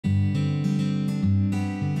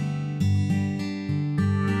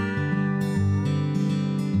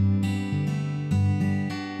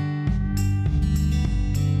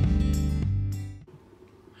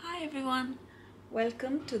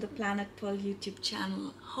Welcome to the PlanetPearl YouTube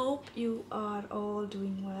channel. Hope you are all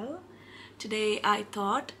doing well. Today I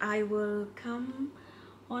thought I will come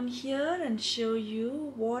on here and show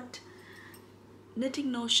you what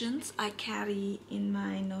knitting notions I carry in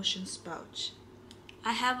my notions pouch.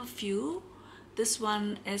 I have a few. This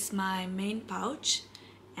one is my main pouch,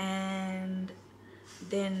 and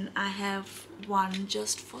then I have one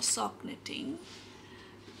just for sock knitting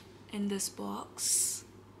in this box,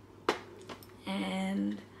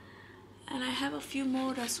 and I have a few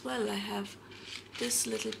more as well. I have this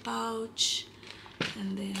little pouch,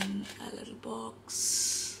 and then a little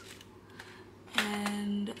box,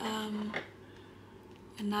 and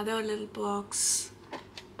another little box,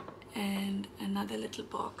 and another little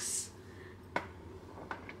box.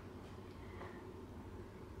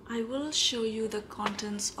 I will show you the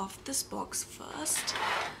contents of this box first.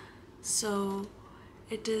 So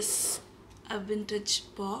it is a vintage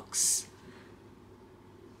box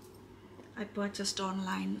I purchased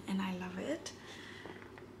online and I love it.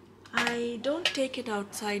 I don't take it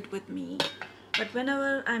outside with me, but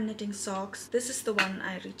whenever I'm knitting socks, this is the one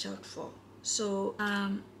I reach out for. So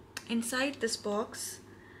inside this box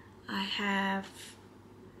I have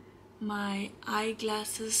my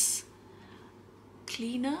eyeglasses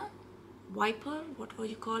cleaner, wiper, what will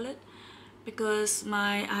you call it, because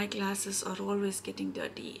my eyeglasses are always getting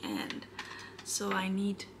dirty, and so I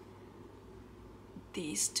need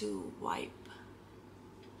these to wipe.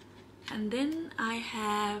 And then I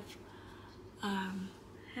have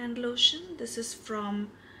hand lotion. This is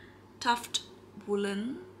from Tuft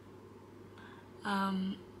Woolen.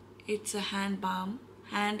 It's a hand balm,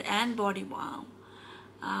 hand and body balm,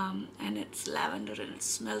 and it's lavender and it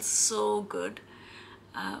smells so good.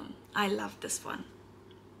 I love this one.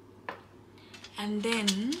 And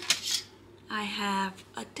then I have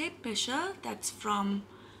a tape measure that's from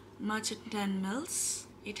Merchant and Mills.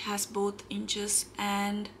 It has both inches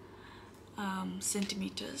and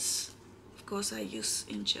centimeters. Of course I use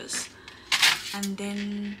inches. And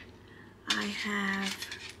then I have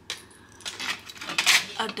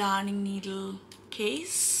a darning needle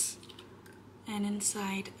case, and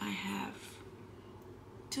inside I have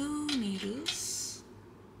 2 needles.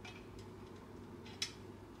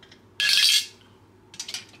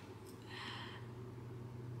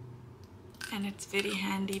 And it's very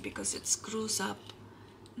handy because it screws up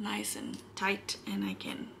nice and tight and I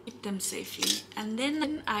can keep them safely. And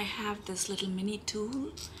then I have this little mini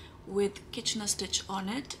tool with Kitchener stitch on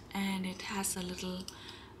it, and it has a little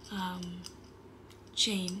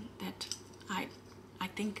chain that I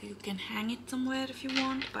think you can hang it somewhere if you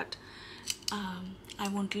want, but I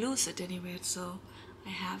won't lose it anywhere, so I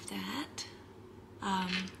have that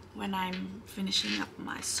when I'm finishing up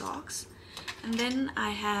my socks. And then I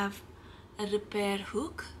have a repair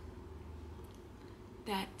hook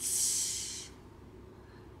that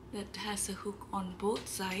has a hook on both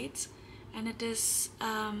sides, and it is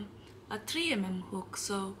a 3mm hook,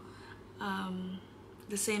 so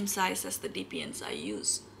the same size as the DPNs I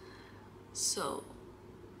use. So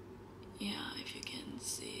yeah, if you can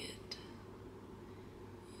see it.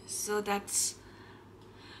 So that's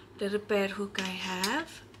the repair hook I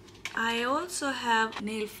have. I also have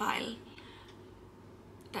nail file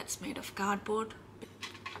that's made of cardboard.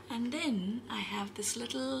 And then I have this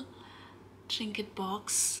little trinket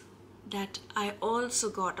box that I also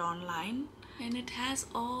got online, and it has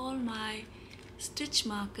all my stitch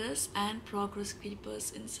markers and progress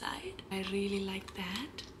creepers inside. I really like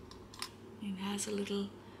that. It has a little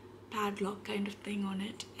padlock kind of thing on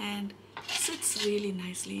it and sits really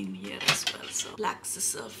nicely in here as well. So black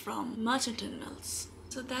scissor from Merchant and Mills.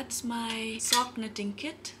 So that's my sock knitting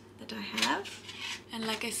kit that I have, and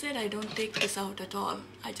like I said, I don't take this out at all.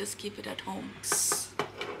 I just keep it at home.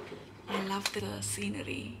 I love the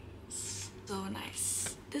scenery, it's so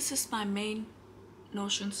nice. This is my main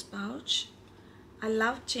notions pouch. I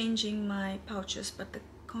love changing my pouches, but the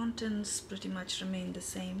contents pretty much remain the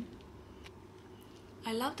same.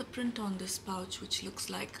 I love the print on this pouch, which looks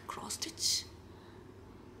like a cross stitch,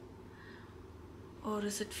 or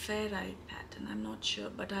is it fair eye pattern, I'm not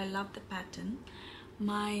sure, but I love the pattern.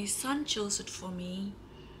 My son chose it for me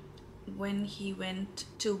when he went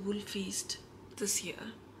to Wool Feast this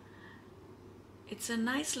year. It's a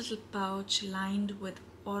nice little pouch lined with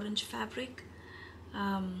orange fabric,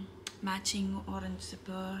 matching orange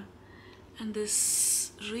zipper, and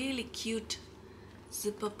this really cute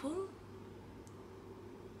zipper pull.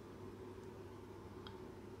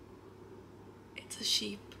 It's a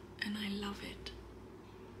sheep and I love it.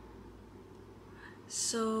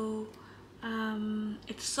 So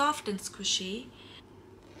it's soft and squishy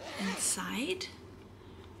inside.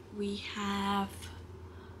 we have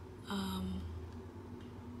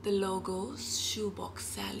the logos, Shoebox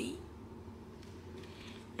Sally.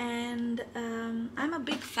 And I'm a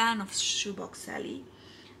big fan of Shoebox Sally.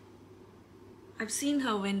 I've seen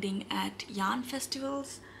her vending at yarn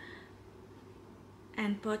festivals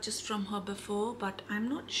and purchased from her before, but I'm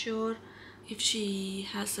not sure if she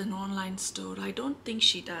has an online store. I don't think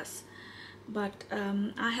she does, but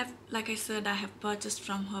I have, like I said, I have purchased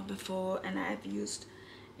from her before and I have used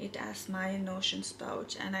it as my notions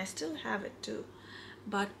pouch, and I still have it too.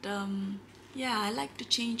 But yeah, I like to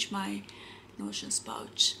change my notions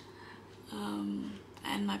pouch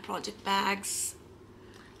and my project bags.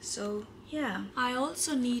 So yeah, I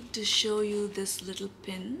also need to show you this little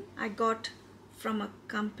pin I got from a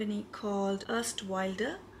company called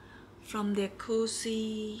Wilder from their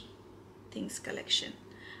Cozy Things collection.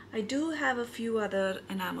 I do have a few other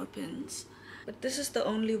enamel pins, but this is the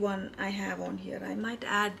only one I have on here. I might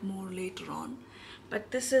add more later on, but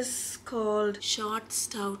this is called Short,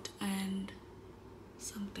 Stout and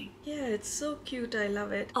something. Yeah, it's so cute. I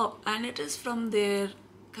love it. Oh, and it is from their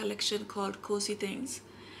collection called Cozy Things,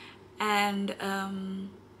 and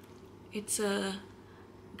it's a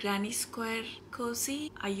granny square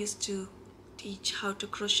cozy. I used to teach how to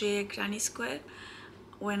crochet a granny square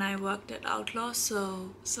when I worked at Outlaw,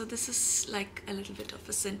 so this is like a little bit of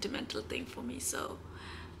a sentimental thing for me, so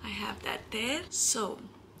I have that there. So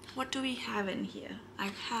what do we have in here?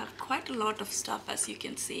 I have quite a lot of stuff, as you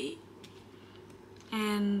can see,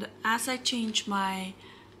 and as I change my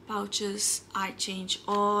pouches, I change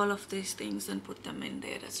all of these things and put them in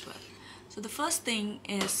there as well. So the first thing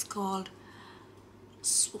is called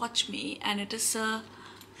Swatch Me, and it is a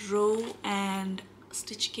row and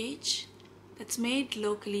stitch gauge that's made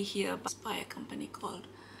locally here by a company called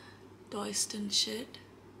Doyston Shed,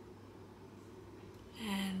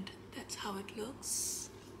 and that's how it looks.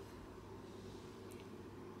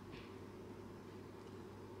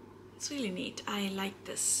 It's really neat. I like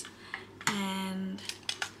this. And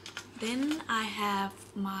then I have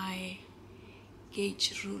my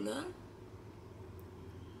gauge ruler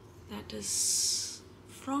that is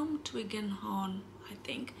from Twig and Horn, I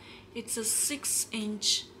think. It's a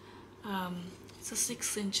 6-inch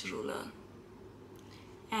ruler,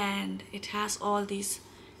 and it has all these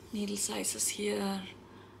needle sizes here.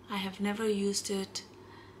 I have never used it,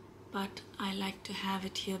 but I like to have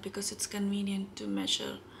it here because it's convenient to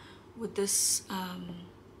measure with this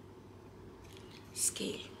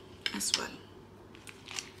scale as well.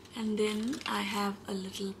 And then I have a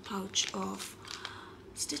little pouch of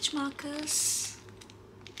stitch markers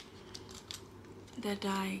that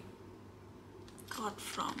I got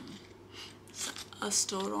from a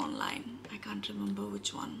store online. I can't remember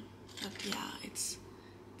which one, but yeah, it's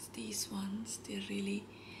these ones. They're really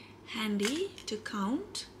handy to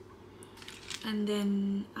count. And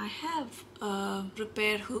then I have a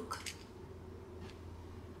repair hook.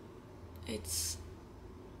 It's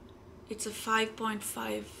a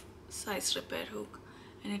 5.5 size repair hook,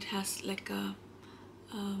 and it has like a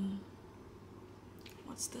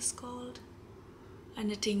what's this called, a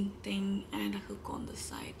knitting thing and a hook on the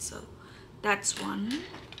side. So that's one.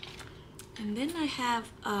 And then I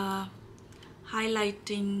have a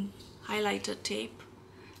highlighter tape.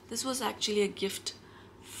 This was actually a gift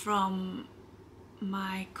from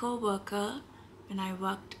my co-worker when I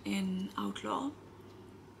worked in Outlaw.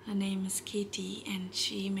 Her name is Katie, and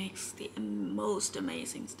she makes the most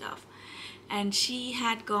amazing stuff. And she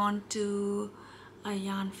had gone to a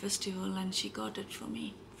yarn festival and she got it for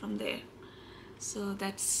me from there. So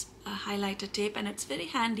that's a highlighter tape, and it's very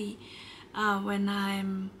handy when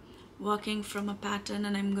I'm working from a pattern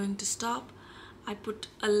and I'm going to stop. I put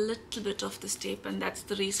a little bit of this tape, and that's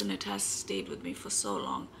the reason it has stayed with me for so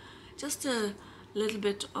long. Just a little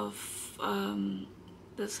bit of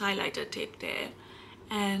this highlighter tape there,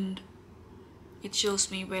 and it shows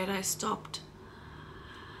me where I stopped.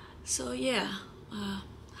 So yeah,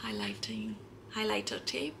 highlighter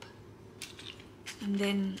tape. And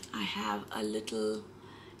then I have a little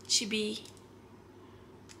chibi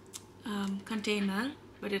container,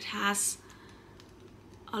 but it has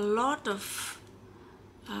a lot of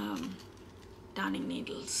darning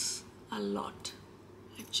needles, a lot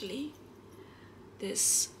actually.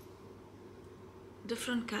 There's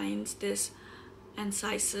different kinds, there's and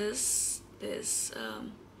sizes. There's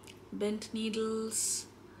bent needles,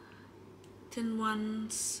 thin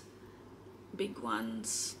ones, big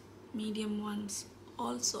ones, medium ones,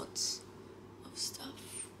 all sorts of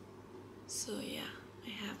stuff. So yeah, I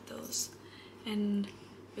have those. And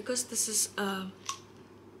because this is a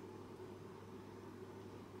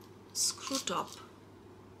screw top,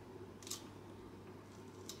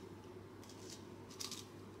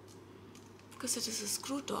 because it is a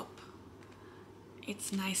screw top,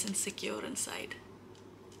 it's nice and secure inside.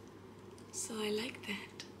 So I like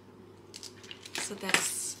that. So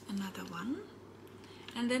that's another one.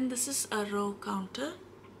 And then this is a row counter.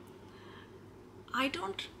 I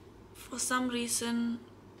don't, for some reason,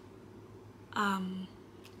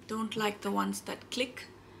 don't like the ones that click.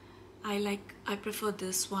 I prefer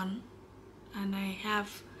this one, and I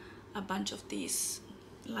have a bunch of these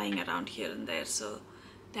lying around here and there. So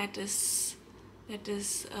that is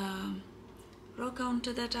row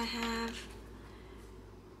counter that I have.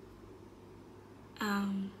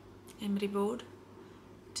 Emery board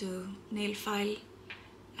to nail file,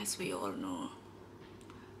 as we all know,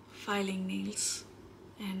 filing nails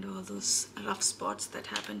and all those rough spots that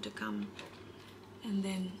happen to come. And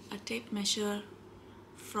then a tape measure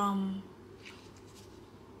from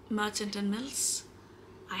Merchant and Mills.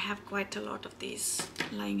 I have quite a lot of these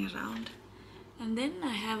lying around. And then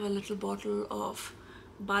I have a little bottle of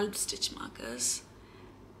bulb stitch markers,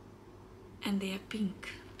 and they are pink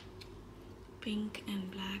and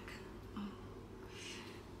black. Oh,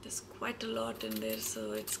 there's quite a lot in there,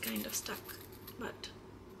 so it's kind of stuck, but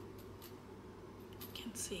you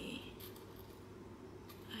can see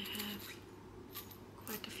I have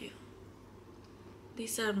quite a few.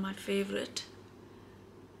 These are my favorite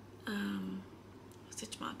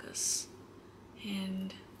stitch markers,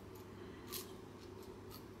 and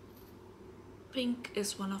pink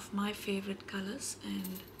is one of my favorite colors,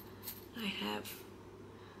 and I have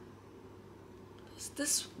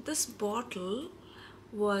this bottle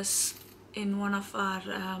was in one of our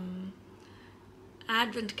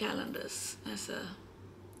advent calendars as a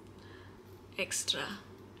extra,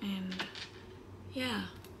 and yeah,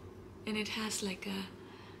 and it has like a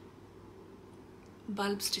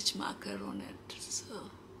bulb stitch marker on it.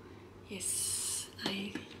 So yes,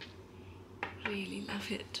 I really love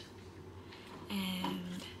it.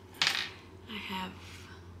 And I have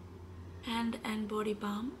hand and body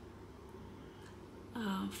balm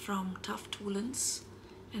from Tuft Woolens,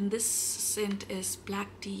 and this scent is black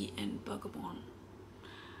tea and bergamot,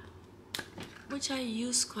 which I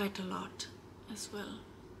use quite a lot as well.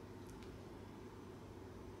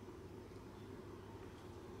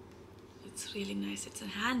 It's really nice. It's a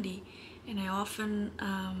handy, and I often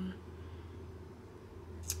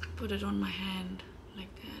put it on my hand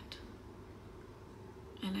like that,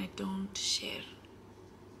 and I don't share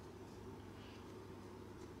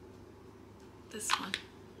this one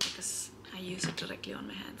because I use it directly on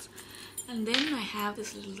my hands. And then I have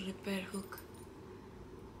this little repair hook,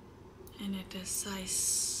 and it is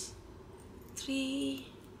size 3,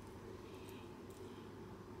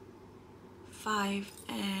 5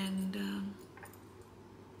 and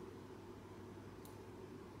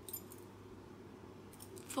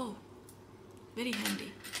 4. Very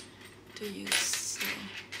handy to use. So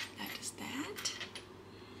that is that.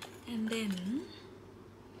 And then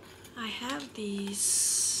I have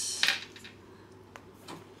these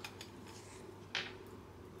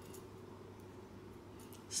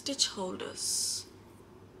stitch holders.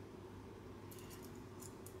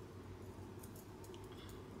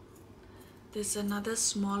 There's another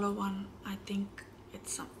smaller one, I think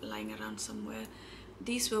it's lying around somewhere.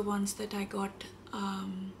 These were ones that I got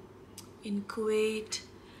in Kuwait,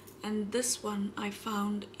 and this one I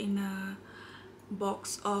found in a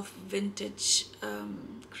box of vintage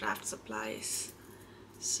craft supplies.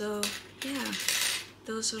 So yeah,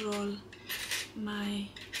 those are all my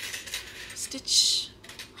stitch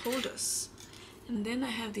holders. And then I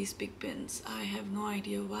have these big pins. I have no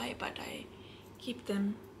idea why, but I keep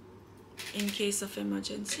them in case of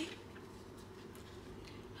emergency.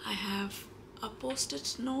 I have a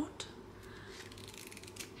post-it note,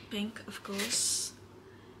 pink of course,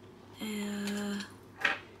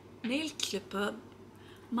 nail clipper.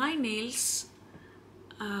 My nails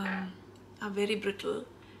are very brittle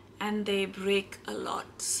and they break a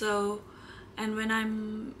lot, so, and when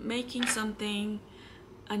I'm making something,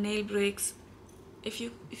 a nail breaks. If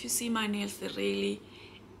you see my nails, they're really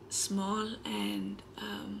small and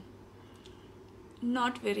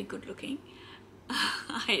not very good looking.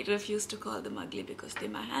 I refuse to call them ugly because they're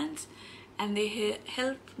my hands and they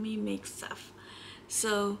help me make stuff.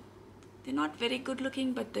 So they're not very good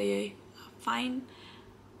looking, but they are fine,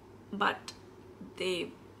 but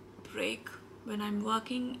they break when I'm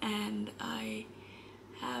working, and I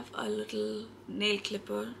have a little nail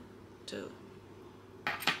clipper to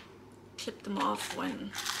clip them off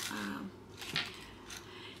when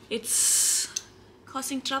it's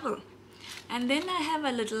causing trouble. And then I have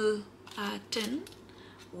a little tin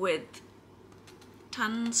with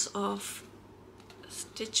tons of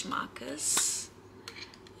stitch markers,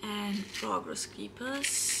 and progress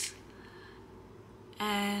keepers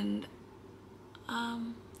and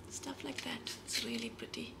stuff like that. It's really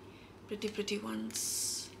pretty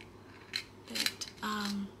ones that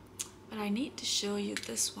but I need to show you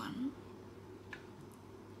this one.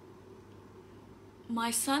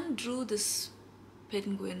 My son drew this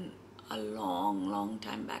penguin a long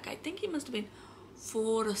time back. I think he must have been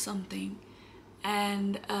 4 or something,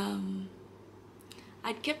 and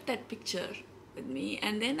I'd kept that picture with me,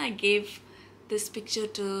 and then I gave this picture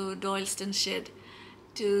to Doylston Shed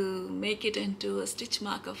to make it into a stitch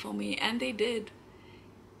marker for me, and they did.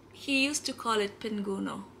 He used to call it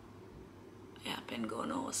Penguno. Yeah,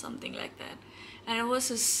 Penguno or something like that. And it was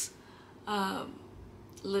his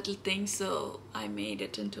little thing, so I made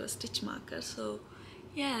it into a stitch marker. So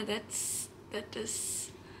yeah, that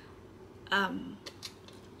is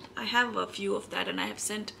I have a few of that, and I have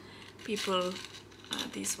sent people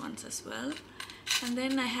these ones as well. And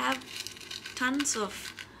then I have tons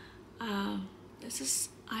of this is,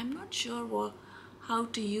 I'm not sure how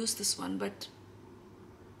to use this one, but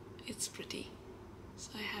it's pretty,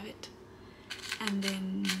 so I have it. And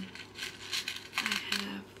then I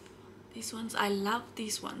have these ones. I love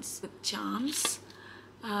these ones with charms.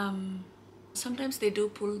 Sometimes they do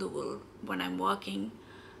pull the wool when I'm working,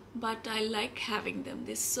 but I like having them.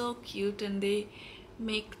 They're so cute and they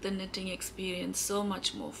make the knitting experience so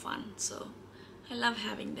much more fun. So I love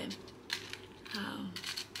having them.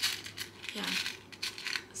 Yeah,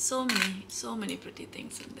 so many pretty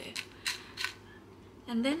things in there.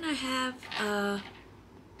 And then I have a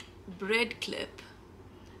bread clip.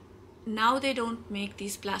 Now they don't make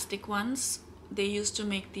these plastic ones. They used to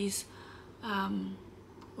make these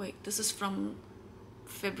wait, this is from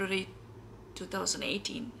February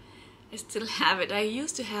 2018. I still have it. I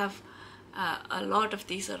used to have a lot of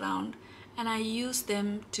these around, and I use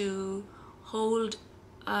them to hold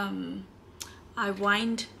I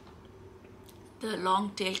wind the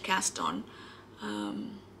long tail cast on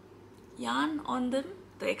yarn on them,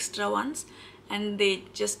 the extra ones, and they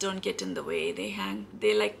just don't get in the way. They hang,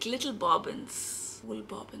 they're like little bobbins, wool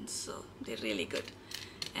bobbins, so they're really good.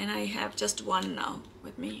 And I have just one now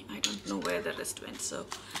with me. I don't know where the rest went. So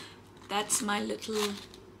that's my little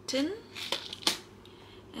tin.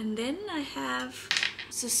 And then I have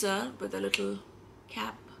scissor with a little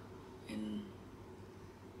cap in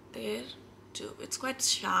there too. It's quite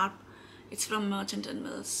sharp. It's from Merchant and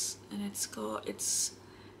Mills, and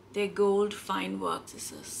they're gold fine work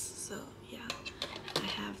scissors. So yeah, I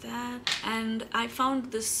have that. And I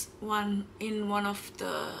found this one in one of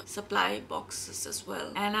the supply boxes as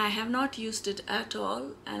well, and I have not used it at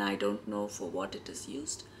all, and I don't know for what it is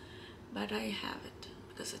used, but I have it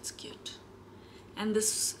because it's cute. And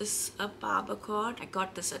this is a barber cord. I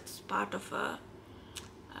got this as part of a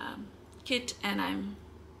kit, and I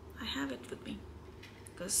have it with me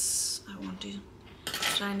because I want to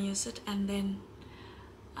try and use it. And then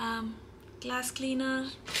glass cleaner,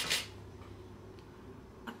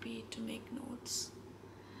 happy to make notes.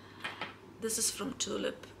 This is from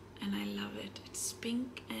Tulip, and I love it. It's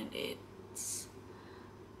pink and it's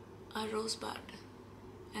a rosebud,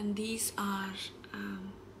 and these are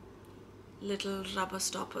little rubber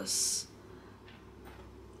stoppers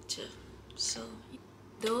too. So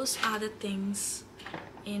those are the things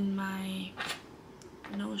in my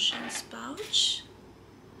notions pouch.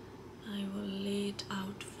 I will lay it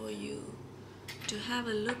out for you to have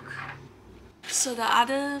a look. So the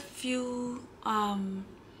other few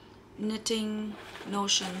knitting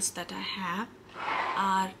notions that I have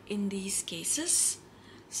are in these cases.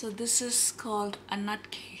 So this is called a nut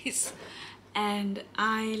case, and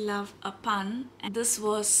I love a pun, and this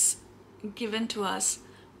was given to us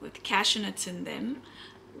with cashew nuts in them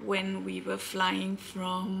when we were flying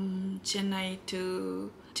from Chennai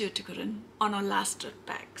to Tuticorin on our last trip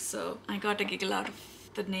back. So I got a giggle out of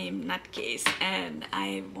the name Nutcase, and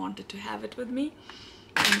I wanted to have it with me.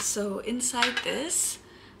 And so inside this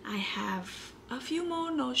I have a few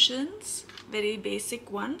more notions, very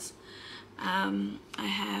basic ones. I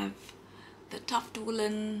have the Tuft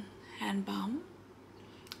woolen hand balm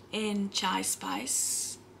in chai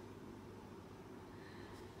spice,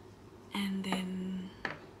 and then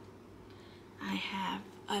I have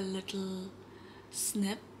a little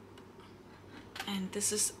snip, and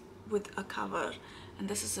this is with a cover, and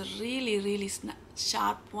this is a really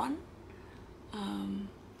sharp one.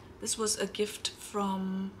 This was a gift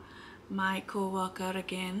from my co-worker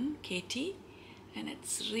again, Katie, and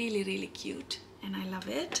it's really cute and I love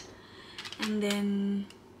it. And then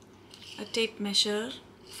a tape measure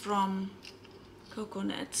from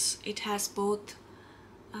Coconuts. It has both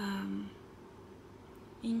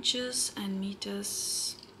inches and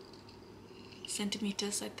meters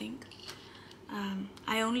centimeters, I think.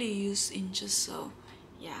 I only use inches, so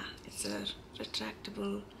yeah, it's a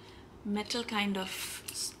retractable metal kind of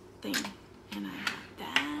thing. And I have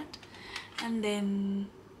that. And then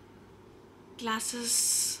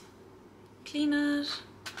glasses cleaner,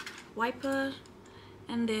 wiper,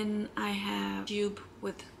 and then I have tube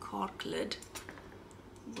with cork lid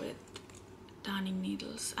with darning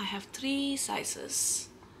needles. I have 3 sizes,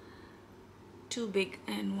 2 big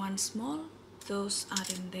and 1 small. Those are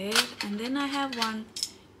in there. And then I have 1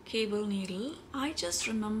 cable needle. I just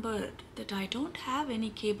remembered that I don't have any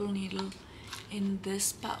cable needle in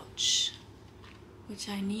this pouch, which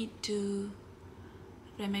I need to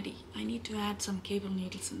remedy. I need to add some cable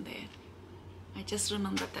needles in there. I just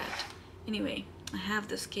remembered that. Anyway, I have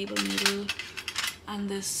this cable needle and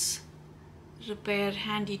this repair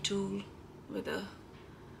handy tool with a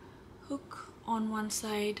hook on one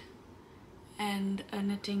side and a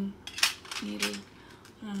knitting needle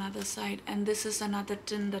on another side. And this is another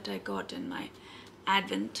tin that I got in my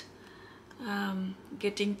Advent,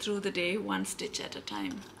 getting through the day 1 stitch at a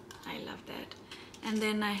time. I love that. And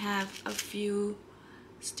then I have a few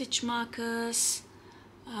stitch markers.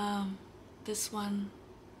 This one,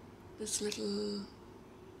 this little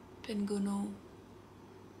penguno,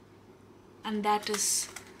 and that is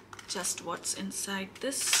just what's inside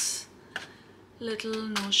this little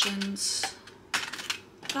notions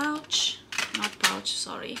pouch, not pouch,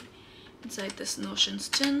 sorry, inside this notions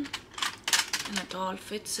tin, and it all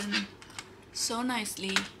fits in so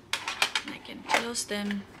nicely. And I can close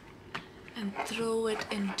them and throw it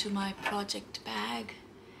into my project bag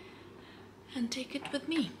and take it with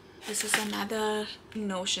me. This is another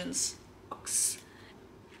notions box.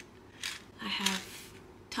 I have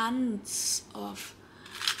tons of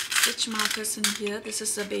stitch markers in here. This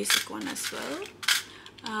is a basic one as well.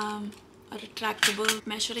 A retractable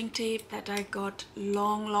measuring tape that I got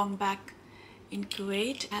long back in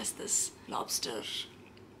Kuwait. It has this lobster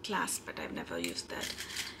clasp, but I've never used that.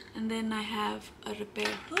 And then I have a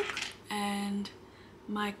repair hook and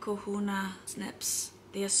my Kohuna snips.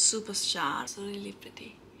 They are super sharp, so really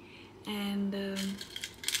pretty. And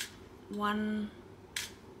 1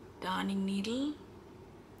 darning needle,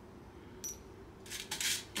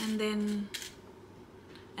 and then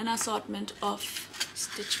an assortment of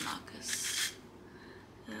stitch markers.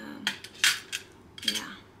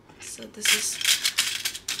 Yeah, so this is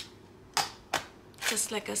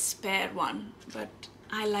just like a spare one, but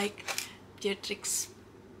I like Beatrix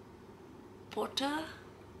Porter,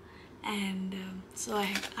 and so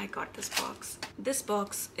I got this box. This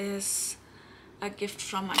box is a gift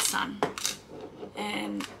from my son,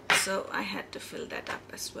 and so I had to fill that up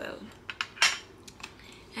as well.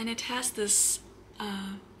 And it has this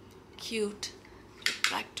cute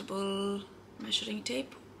retractable measuring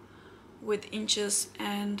tape with inches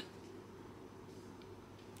and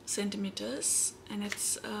centimeters, and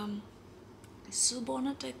it's Sue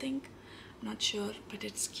bonnet, I think, not sure, but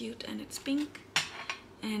it's cute and it's pink.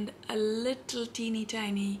 And a little teeny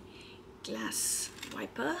tiny glass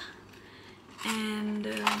wiper, and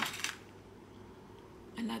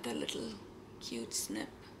another little cute snip.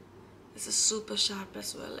 This is super sharp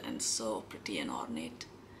as well and so pretty and ornate.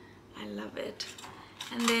 I love it.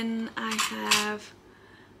 And then I have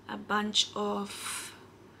a bunch of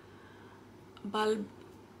bulb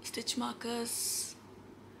stitch markers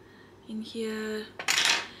in here.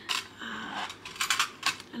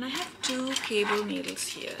 And I have 2 cable needles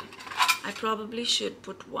here. I probably should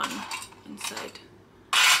put 1 inside.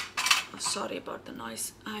 Oh, sorry about the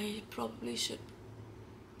noise. I probably should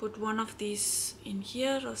put 1 of these in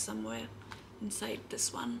here or somewhere inside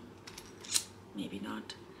this one. Maybe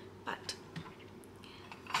not, but.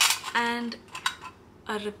 And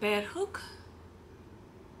a repair hook.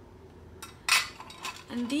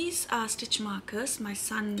 And these are stitch markers my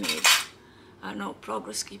son made. No,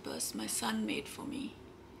 progress keepers my son made for me.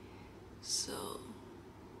 So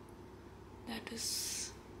that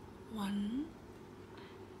is 1,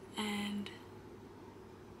 and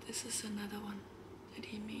this is another one that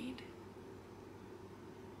he made.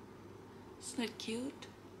 Isn't it cute?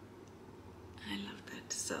 I love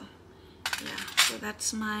that. So yeah, so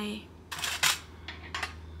that's my.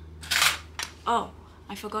 Oh,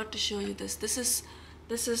 I forgot to show you this. This is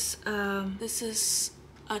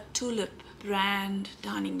a Tulip brand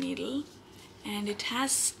darning needle, and it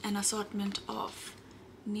has an assortment of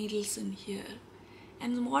needles in here.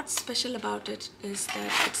 And what's special about it is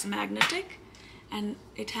that it's magnetic, and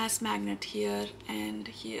it has magnet here and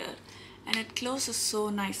here, and it closes so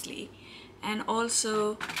nicely, and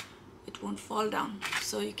also it won't fall down,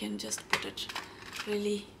 so you can just put it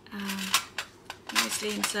really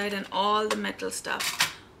nicely inside, and all the metal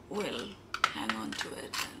stuff will hang on to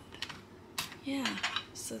it. And yeah,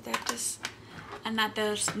 so that is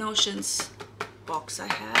another notions box I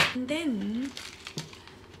have. And then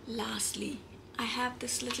lastly, I have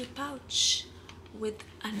this little pouch with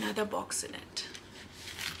another box in it.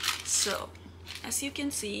 So as you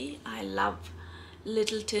can see, I love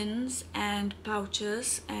little tins and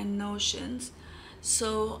pouches and notions,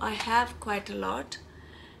 so I have quite a lot,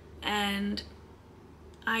 and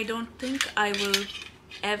I don't think I will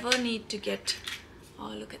ever need to get,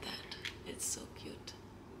 oh look at that, it's so cute.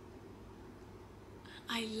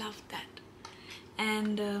 I love that.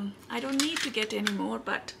 And I don't need to get any more,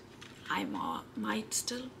 but I might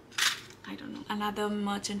still. I don't know. Another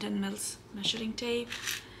Merchant and Mills measuring tape,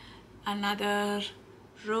 another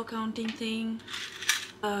row counting thing,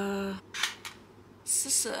 a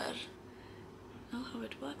scissor. Oh, how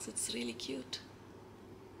it works, it's really cute.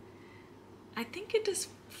 I think it is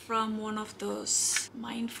from one of those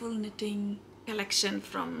mindful knitting collection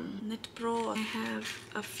from Knit Pro. I have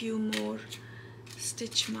a few more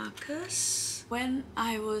stitch markers. When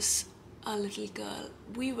I was a little girl,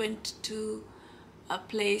 we went to a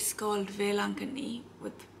place called Velankani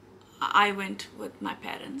I went with my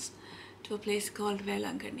parents to a place called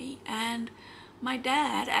Velankani, and my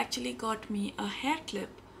dad actually got me a hair clip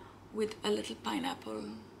with a little pineapple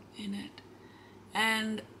in it,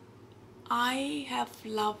 and I have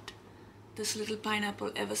loved this little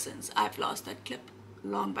pineapple ever since. I've lost that clip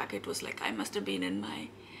long back. It was like I must have been in my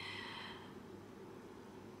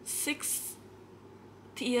 6th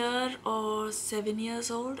year or 7 years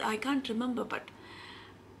old. I can't remember, but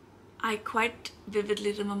I quite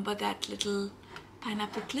vividly remember that little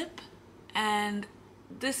pineapple clip, and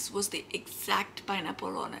this was the exact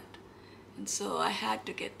pineapple on it, and so I had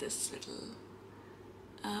to get this little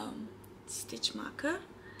stitch marker.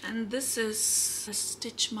 And this is a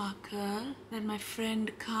stitch marker that my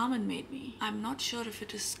friend Carmen made me. I'm not sure if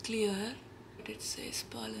it is clear, but it says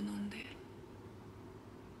Pearlin on there.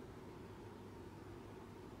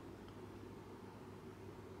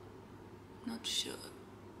 Not sure.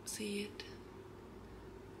 See it?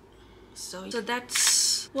 So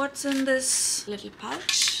that's what's in this little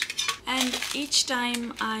pouch. And each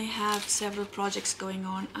time I have several projects going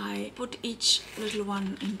on, I put each little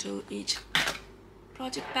one into each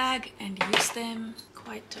project bag and use them.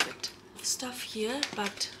 Quite a bit of stuff here,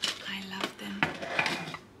 but I love them.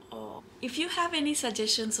 Oh, if you have any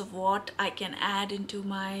suggestions of what I can add into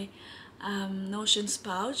my notions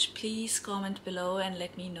pouch, please comment below and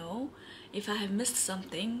let me know if I have missed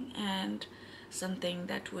something, and something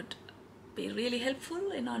that would be really helpful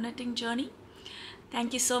in our knitting journey.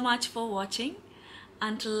 Thank you so much for watching.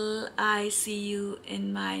 Until I see you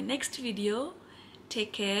in my next video,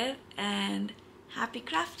 take care and happy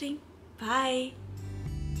crafting. Bye.